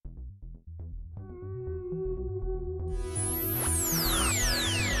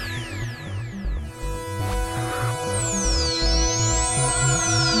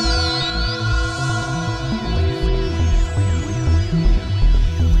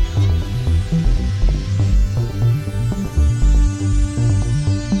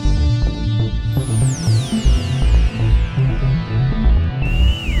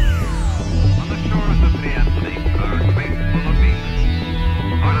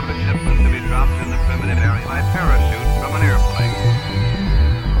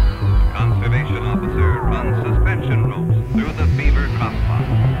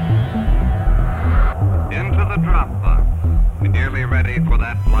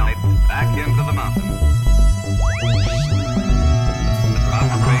flight back into the mountain. The drop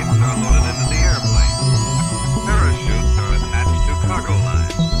crates are loaded into the airplane. Parachutes are attached to cargo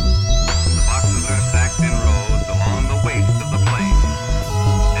lines. The boxes are stacked in rows along the waist of the plane.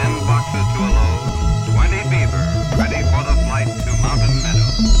 10 boxes to a load, 20 beaver ready for the flight to Mountain Meadow.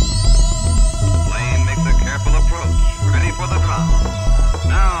 The plane makes a careful approach, ready for the drop.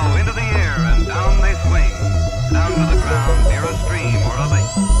 Now into the air and down they swing, down to the ground near a stream or a lake.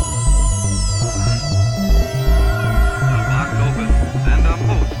 The box opens and a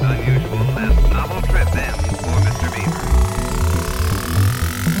most unusual and novel trip ends for Mr. Beaver.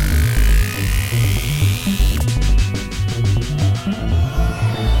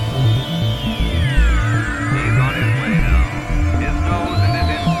 He's on his way now. His nose and his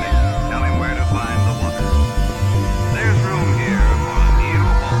instincts tell him where to find the water. There's room here for a new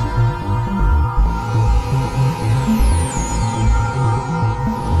home.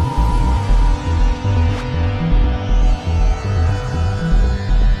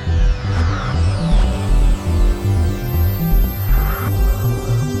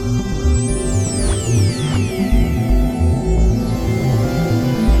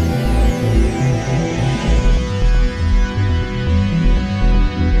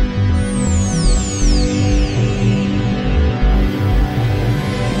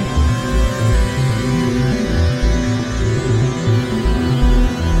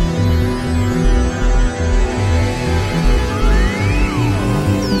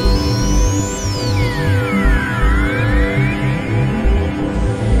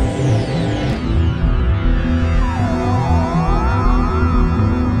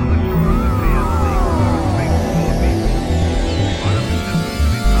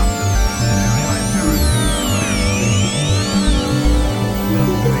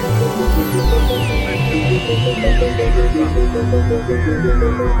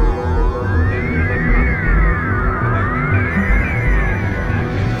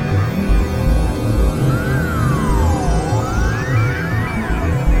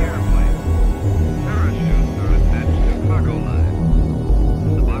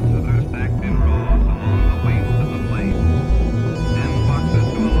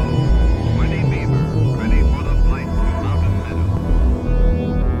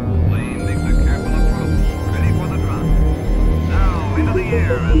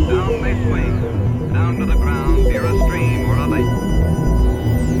 And down they swing, down to the ground near a stream or a lake.